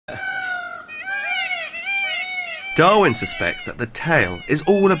Darwin suspects that the tail is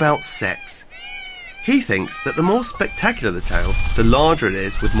all about sex. He thinks that the more spectacular the tail, the larger it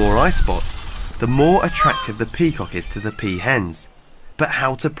is with more eye spots, the more attractive the peacock is to the peahens. But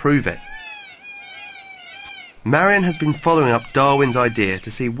how to prove it? Marion has been following up Darwin's idea to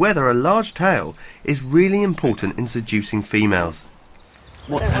see whether a large tail is really important in seducing females.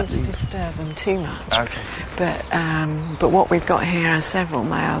 What's happening? I don't want to disturb them too much. Okay. But what we've got here are several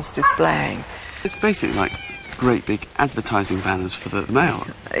males displaying. It's basically like great big advertising banners for the male.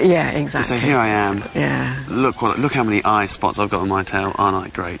 Yeah, exactly. To say, here I am. Yeah. Look how many eye spots I've got on my tail. Aren't I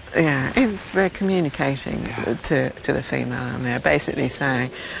great? Yeah, they're communicating to the female, and they're basically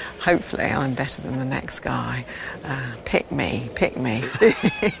saying, hopefully I'm better than the next guy. Pick me.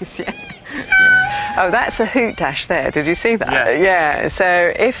 Yeah. Oh, that's a hoot dash there. Did you see that? Yes. Yeah.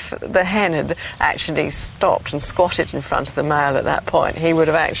 So if the hen had actually stopped and squatted in front of the male at that point, he would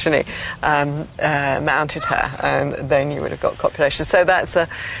have actually mounted her, and then you would have got copulation. So that's a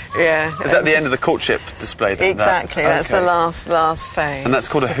Is that the end of the courtship display? Then, exactly. That's the last phase. And that's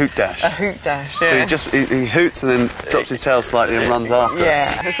called a hoot dash. A hoot dash. Yeah. So he hoots and then drops his tail slightly and runs after.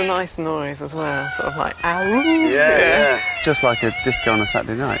 Yeah. It's a nice noise as well, sort of like ow. Yeah. Just like a disco on a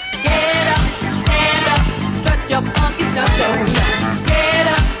Saturday night. Get up, stand up, strut your funky stuff, Joe. Get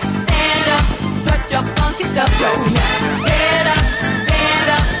up, stand up, strut your funky stuff, Joe. Get up, stand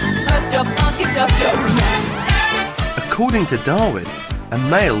up, strut your funky stuff, Joe. According to Darwin, a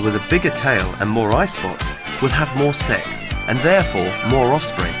male with a bigger tail and more eye spots will have more sex and therefore more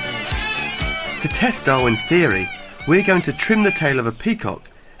offspring. To test Darwin's theory, we're going to trim the tail of a peacock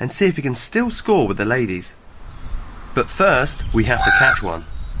and see if he can still score with the ladies. But first, we have to catch one.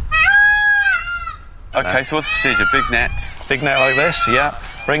 Okay, so what's the procedure? Big net? Big net like this, yeah.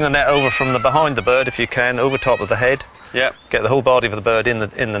 Bring the net over from behind the bird if you can, over top of the head. Yeah. Get the whole body of the bird in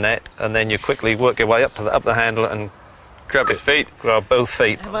the net, and then you quickly work your way up the handle and grab his feet. Grab both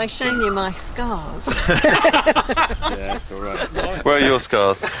feet. Have I shown you my scars? Yeah, it's all right. Where are your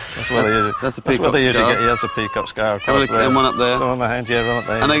scars? That's where they usually, that's the peacock usually scar. get. Yeah, that's a peacock scar. Across there. And one up there. Some on my hands, yeah, one up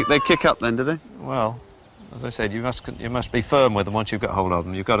there. And they kick up then, do they? Well, as I said, you must be firm with them once you've got hold of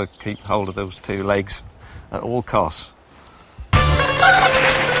them. You've got to keep hold of those two legs at all costs. Come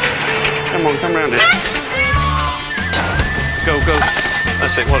on, come round here. Go.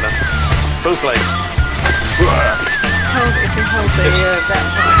 That's it, well done. Both legs. Hold, if you hold that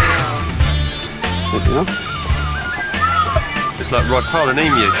Good enough. It's like Rod Hall and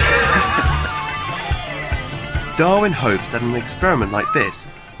Emu. Darwin hopes that an experiment like this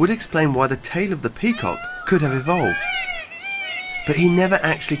would explain why the tail of the peacock could have evolved. But he never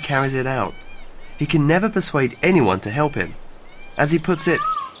actually carries it out. He can never persuade anyone to help him. As he puts it,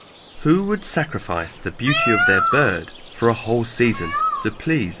 who would sacrifice the beauty of their bird for a whole season to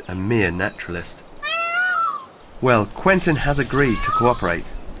please a mere naturalist? Well, Quentin has agreed to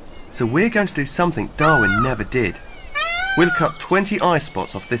cooperate, so we're going to do something Darwin never did. We'll cut 20 eye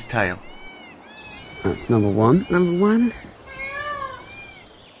spots off this tail. That's number one. Number one.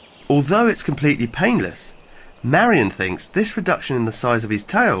 Although it's completely painless, Marion thinks this reduction in the size of his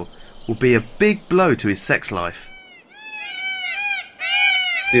tail will be a big blow to his sex life.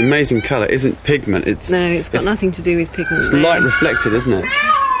 The amazing colour isn't pigment, it's got nothing to do with pigment. It's light reflected, isn't it?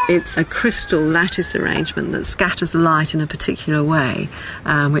 It's a crystal lattice arrangement that scatters the light in a particular way,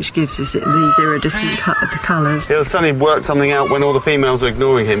 which gives us these iridescent colours. He'll suddenly work something out when all the females are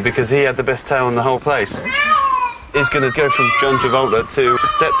ignoring him because he had the best tail in the whole place. He's going to go from John Travolta to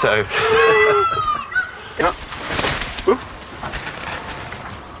Steptoe.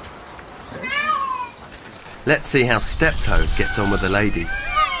 Let's see how Steptoe gets on with the ladies.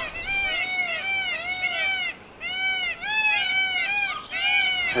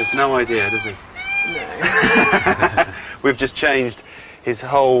 Has no idea, does he? No. We've just changed his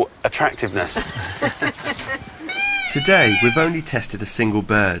whole attractiveness. Today we've only tested a single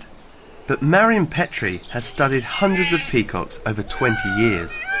bird, but Marion Petrie has studied hundreds of peacocks over 20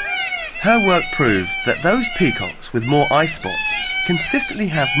 years. Her work proves that those peacocks with more eye spots consistently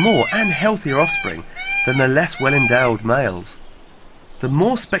have more and healthier offspring than the less well-endowed males. The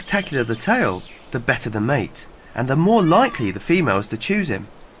more spectacular the tail, the better the mate, and the more likely the female is to choose him.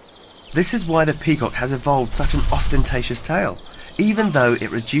 This is why the peacock has evolved such an ostentatious tail, even though it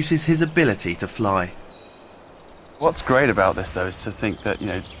reduces his ability to fly. What's great about this, though, is to think that,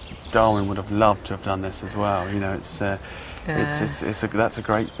 Darwin would have loved to have done this as well. That's a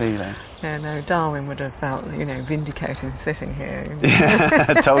great feeling. No, Darwin would have felt, vindicated sitting here. Yeah,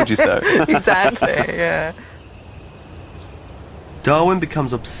 I told you so. Exactly, yeah. Darwin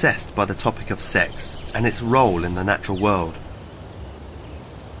becomes obsessed by the topic of sex and its role in the natural world.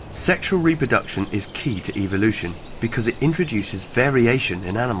 Sexual reproduction is key to evolution because it introduces variation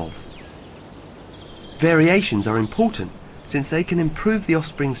in animals. Variations are important since they can improve the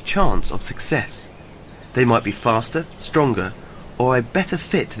offspring's chance of success. They might be faster, stronger, or a better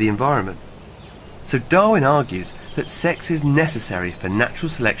fit to the environment. So Darwin argues that sex is necessary for natural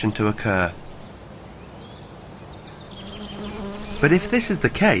selection to occur. But if this is the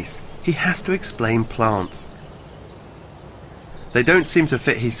case, he has to explain plants. They don't seem to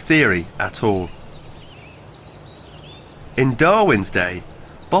fit his theory at all. In Darwin's day,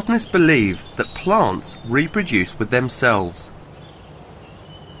 botanists believed that plants reproduce with themselves.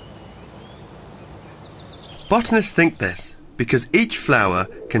 Botanists think this because each flower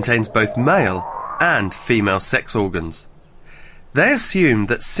contains both male and female sex organs. They assume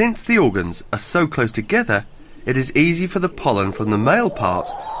that since the organs are so close together, it is easy for the pollen from the male part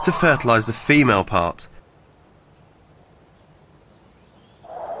to fertilise the female part.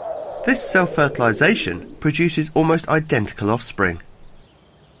 This self-fertilisation produces almost identical offspring.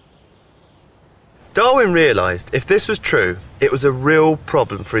 Darwin realised if this was true, it was a real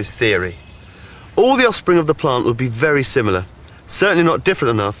problem for his theory. All the offspring of the plant would be very similar, certainly not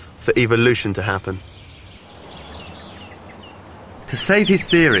different enough for evolution to happen. To save his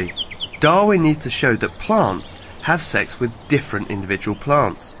theory, Darwin needs to show that plants have sex with different individual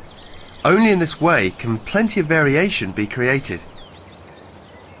plants. Only in this way can plenty of variation be created.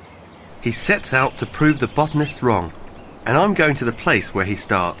 He sets out to prove the botanist wrong, and I'm going to the place where he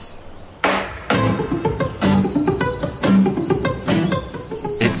starts.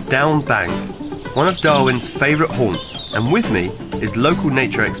 It's Down Bank, one of Darwin's favourite haunts, and with me is local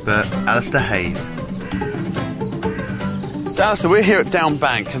nature expert Alistair Hayes. So Alistair, we're here at Down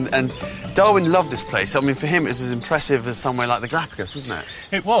Bank, and Darwin loved this place. I mean, for him it was as impressive as somewhere like the Galapagos, wasn't it?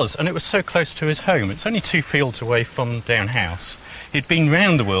 It was, and it was so close to his home. It's only 2 fields away from Down House. He'd been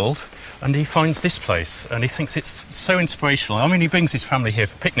round the world, and he finds this place, and he thinks it's so inspirational. I mean, he brings his family here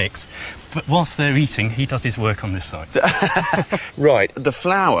for picnics, but whilst they're eating, he does his work on this site. Right. The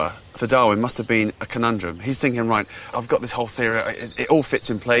flower for Darwin must have been a conundrum. He's thinking, right, I've got this whole theory, it all fits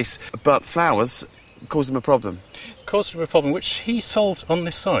in place, but flowers cause him a problem. Caused him a problem which he solved on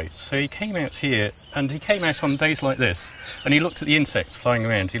this site. So he came out here, and he came out on days like this, and he looked at the insects flying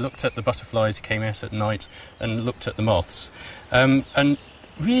around. He looked at the butterflies, he came out at night and looked at the moths. And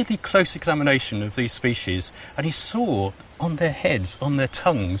really close examination of these species, and he saw on their heads, on their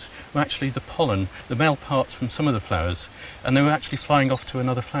tongues, were actually the pollen, the male parts from some of the flowers, and they were actually flying off to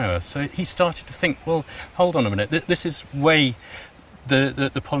another flower. So he started to think, well, hold on a minute, this is way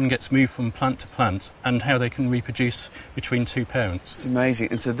the pollen gets moved from plant to plant, and how they can reproduce between 2 parents. It's amazing.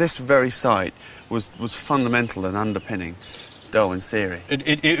 And so this very site was fundamental and underpinning Darwin's theory.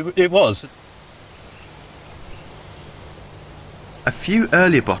 It was. A few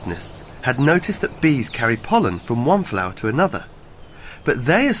earlier botanists had noticed that bees carry pollen from one flower to another, but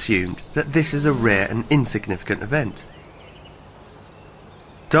they assumed that this is a rare and insignificant event.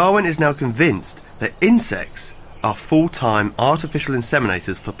 Darwin is now convinced that insects are full-time artificial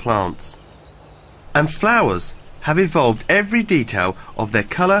inseminators for plants, and flowers have evolved every detail of their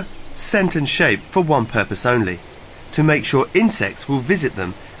colour, scent and shape for one purpose only: to make sure insects will visit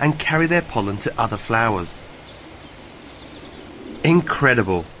them and carry their pollen to other flowers.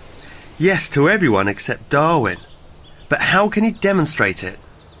 Incredible. Yes, to everyone except Darwin. But how can he demonstrate it?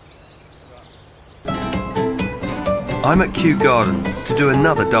 I'm at Kew Gardens to do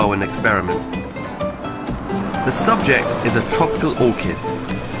another Darwin experiment. The subject is a tropical orchid,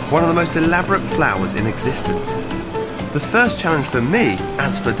 one of the most elaborate flowers in existence. The first challenge for me,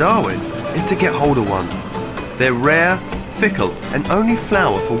 as for Darwin, is to get hold of one. They're rare, fickle, and only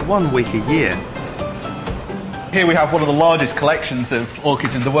flower for 1 week a year. Here we have one of the largest collections of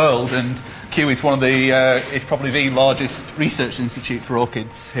orchids in the world, and Kew is is probably the largest research institute for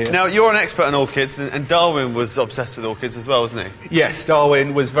orchids here. Now, you're an expert on orchids, and Darwin was obsessed with orchids as well, wasn't he? Yes,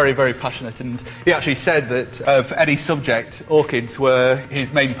 Darwin was very, very passionate, and he actually said that of any subject, orchids were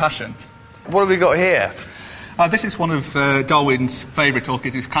his main passion. What have we got here? This is one of Darwin's favourite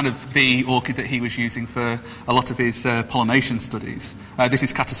orchids. It's kind of the orchid that he was using for a lot of his pollination studies. This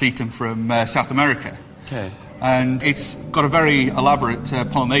is Catasetum from South America. Okay. And it's got a very elaborate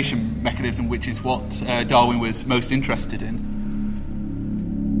pollination mechanism, which is what Darwin was most interested in.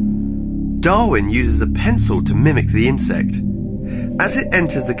 Darwin uses a pencil to mimic the insect. As it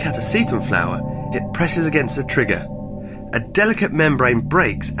enters the Catasetum flower, it presses against the trigger. A delicate membrane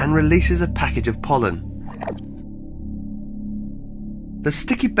breaks and releases a package of pollen. The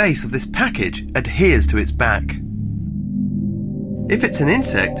sticky base of this package adheres to its back. If it's an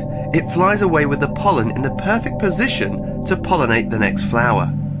insect, it flies away with the pollen in the perfect position to pollinate the next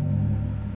flower.